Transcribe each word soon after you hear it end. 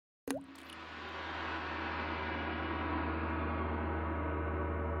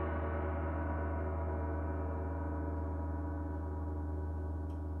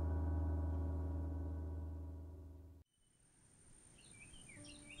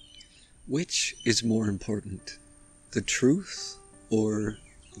Which is more important, the truth or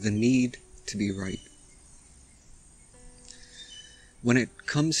the need to be right? When it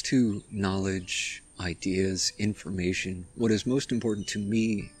comes to knowledge, ideas, information, what is most important to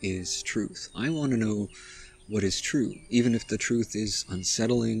me is truth. I want to know what is true, even if the truth is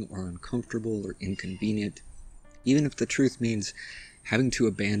unsettling or uncomfortable or inconvenient, even if the truth means having to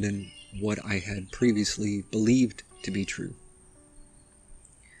abandon what I had previously believed to be true.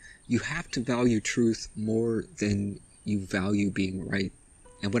 You have to value truth more than you value being right.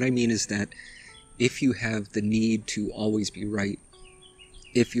 And what I mean is that if you have the need to always be right,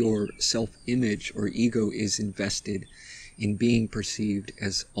 if your self-image or ego is invested in being perceived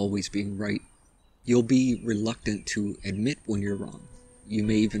as always being right, you'll be reluctant to admit when you're wrong. You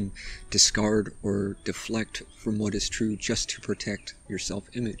may even discard or deflect from what is true just to protect your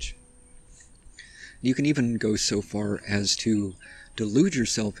self-image. You can even go so far as to delude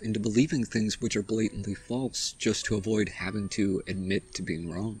yourself into believing things which are blatantly false just to avoid having to admit to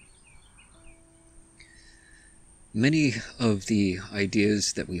being wrong. Many of the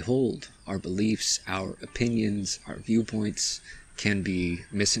ideas that we hold, our beliefs, our opinions, our viewpoints, can be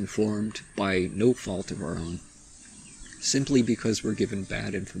misinformed by no fault of our own, simply because we're given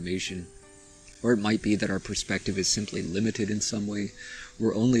bad information. Or it might be that our perspective is simply limited in some way.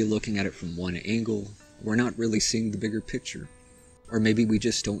 We're only looking at it from one angle. We're not really seeing the bigger picture. Or maybe we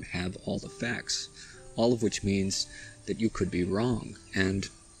just don't have all the facts, all of which means that you could be wrong, and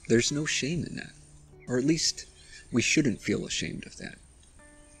there's no shame in that. Or at least, we shouldn't feel ashamed of that.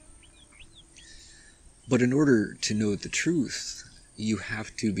 But in order to know the truth, you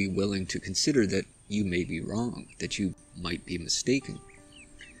have to be willing to consider that you may be wrong, that you might be mistaken.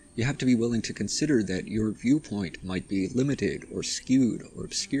 You have to be willing to consider that your viewpoint might be limited or skewed or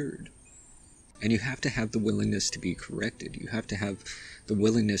obscured. And you have to have the willingness to be corrected. You have to have the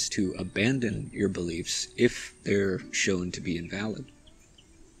willingness to abandon your beliefs if they're shown to be invalid.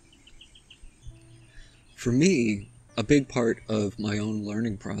 For me, a big part of my own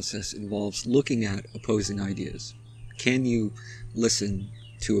learning process involves looking at opposing ideas. Can you listen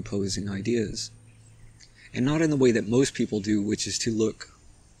to opposing ideas? And not in the way that most people do, which is to look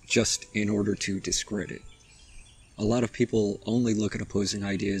just in order to discredit. A lot of people only look at opposing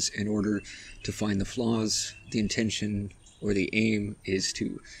ideas in order to find the flaws. The intention or the aim is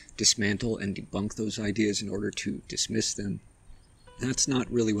to dismantle and debunk those ideas in order to dismiss them. That's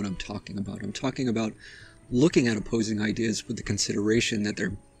not really what I'm talking about. I'm talking about looking at opposing ideas with the consideration that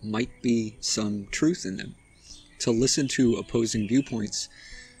there might be some truth in them. To listen to opposing viewpoints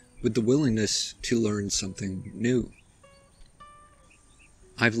with the willingness to learn something new.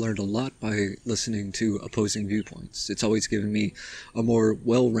 I've learned a lot by listening to opposing viewpoints. It's always given me a more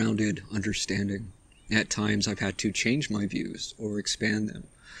well-rounded understanding. At times I've had to change my views or expand them,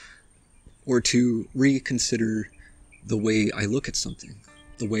 or to reconsider the way I look at something,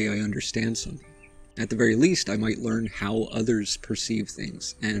 the way I understand something. At the very least, I might learn how others perceive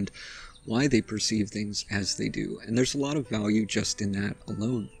things and why they perceive things as they do. And there's a lot of value just in that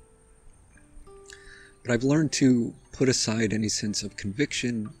alone. But I've learned to put aside any sense of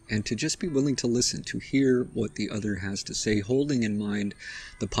conviction and to just be willing to listen, to hear what the other has to say, holding in mind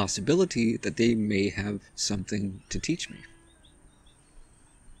the possibility that they may have something to teach me.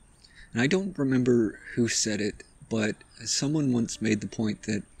 And I don't remember who said it, but someone once made the point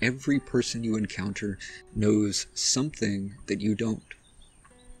that every person you encounter knows something that you don't,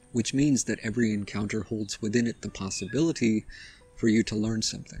 which means that every encounter holds within it the possibility for you to learn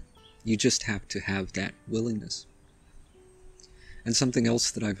something. You just have to have that willingness. And something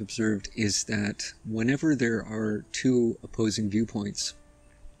else that I've observed is that whenever there are two opposing viewpoints,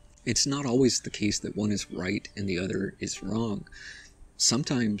 it's not always the case that one is right and the other is wrong.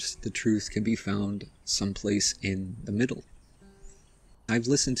 Sometimes the truth can be found someplace in the middle. I've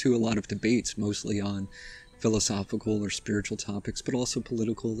listened to a lot of debates, mostly on philosophical or spiritual topics, but also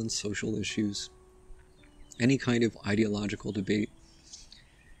political and social issues. Any kind of ideological debate.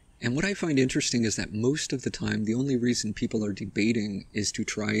 And what I find interesting is that most of the time, the only reason people are debating is to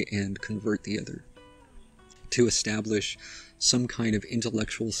try and convert the other, to establish some kind of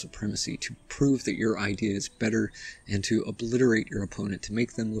intellectual supremacy, to prove that your idea is better, and to obliterate your opponent, to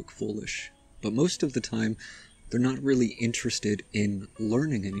make them look foolish. But most of the time, they're not really interested in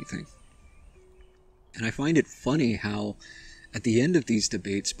learning anything. And I find it funny how at the end of these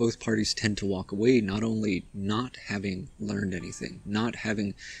debates, both parties tend to walk away not only not having learned anything, not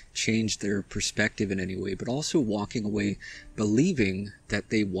having changed their perspective in any way, but also walking away believing that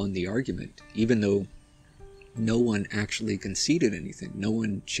they won the argument, even though no one actually conceded anything, no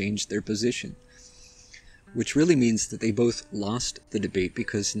one changed their position. which really means that they both lost the debate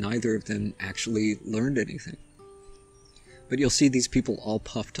because neither of them actually learned anything. But you'll see these people all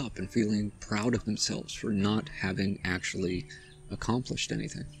puffed up and feeling proud of themselves for not having actually accomplished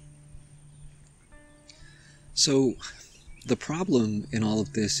anything. So the problem in all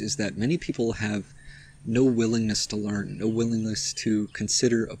of this is that many people have no willingness to learn, no willingness to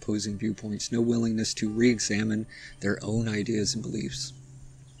consider opposing viewpoints, no willingness to re-examine their own ideas and beliefs.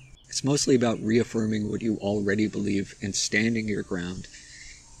 It's mostly about reaffirming what you already believe and standing your ground,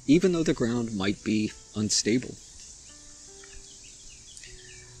 even though the ground might be unstable.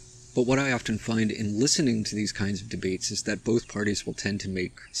 But what I often find in listening to these kinds of debates is that both parties will tend to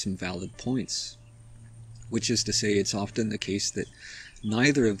make some valid points, which is to say it's often the case that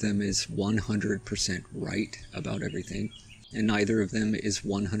neither of them is 100% right about everything, and neither of them is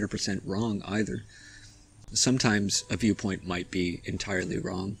 100% wrong either. Sometimes a viewpoint might be entirely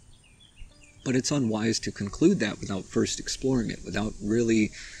wrong, but it's unwise to conclude that without first exploring it, without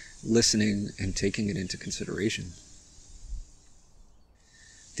really listening and taking it into consideration.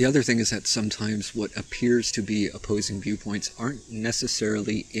 The other thing is that sometimes what appears to be opposing viewpoints aren't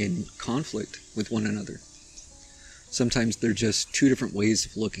necessarily in conflict with one another. Sometimes they're just two different ways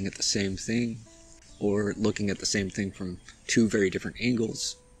of looking at the same thing, or looking at the same thing from two very different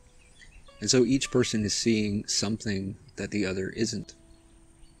angles. And so each person is seeing something that the other isn't.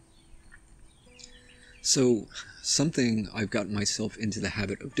 So something I've gotten myself into the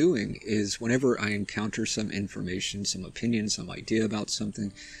habit of doing is whenever I encounter some information, some opinion, some idea about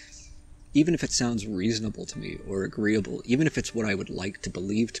something, even if it sounds reasonable to me or agreeable, even if it's what I would like to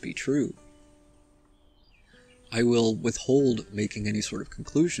believe to be true, I will withhold making any sort of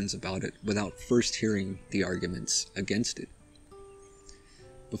conclusions about it without first hearing the arguments against it.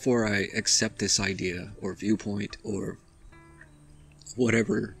 Before I accept this idea or viewpoint or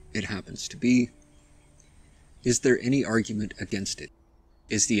whatever it happens to be, is there any argument against it?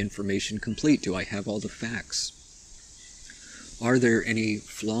 Is the information complete? Do I have all the facts? Are there any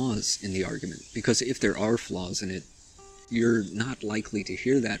flaws in the argument? Because if there are flaws in it, you're not likely to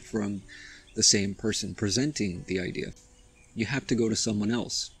hear that from the same person presenting the idea. You have to go to someone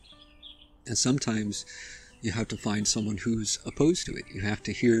else. And sometimes you have to find someone who's opposed to it. You have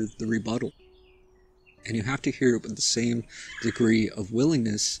to hear the rebuttal. And you have to hear it with the same degree of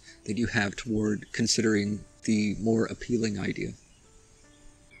willingness that you have toward considering the more appealing idea.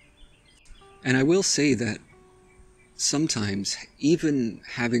 And I will say that sometimes, even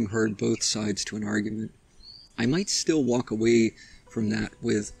having heard both sides to an argument, I might still walk away from that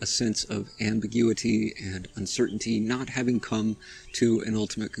with a sense of ambiguity and uncertainty, not having come to an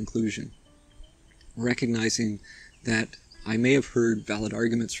ultimate conclusion. Recognizing that I may have heard valid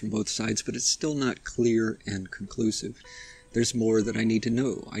arguments from both sides, but it's still not clear and conclusive. There's more that I need to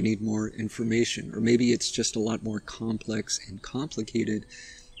know. I need more information, or maybe it's just a lot more complex and complicated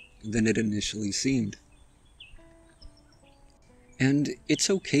than it initially seemed. And it's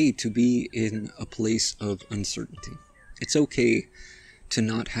okay to be in a place of uncertainty. It's okay to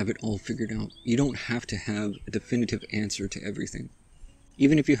not have it all figured out. You don't have to have a definitive answer to everything.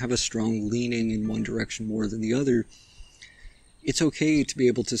 Even if you have a strong leaning in one direction more than the other, it's okay to be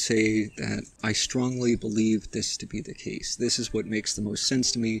able to say that I strongly believe this to be the case. This is what makes the most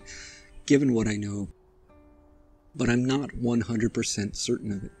sense to me, given what I know. But I'm not 100%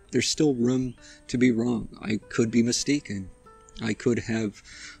 certain of it. There's still room to be wrong. I could be mistaken. I could have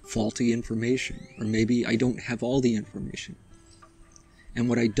faulty information, or maybe I don't have all the information. And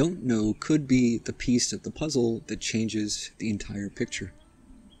what I don't know could be the piece of the puzzle that changes the entire picture.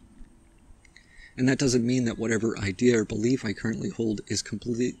 And that doesn't mean that whatever idea or belief I currently hold is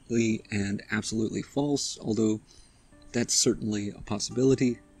completely and absolutely false, although that's certainly a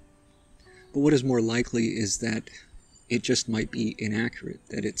possibility. But what is more likely is that it just might be inaccurate,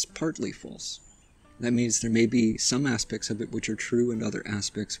 that it's partly false. That means there may be some aspects of it which are true and other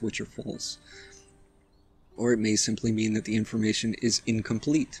aspects which are false. Or it may simply mean that the information is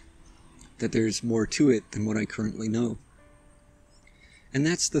incomplete, that there's more to it than what I currently know. And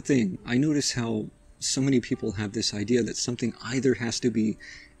that's the thing. I notice how so many people have this idea that something either has to be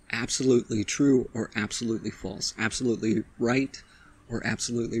absolutely true or absolutely false, absolutely right or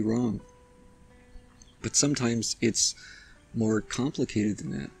absolutely wrong. But sometimes it's more complicated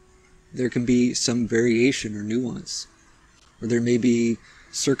than that. There can be some variation or nuance, or there may be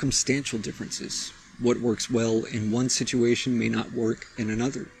circumstantial differences. What works well in one situation may not work in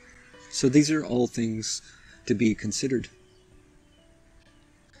another. So these are all things to be considered.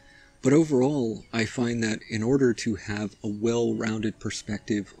 But overall, I find that in order to have a well-rounded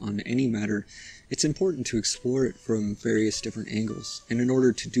perspective on any matter, it's important to explore it from various different angles. And in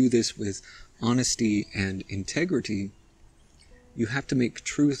order to do this with honesty and integrity, you have to make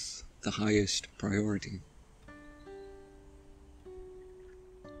truth the highest priority.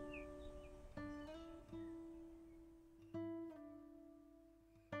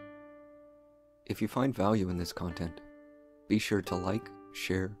 If you find value in this content, be sure to like,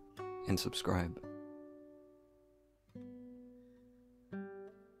 share, and subscribe.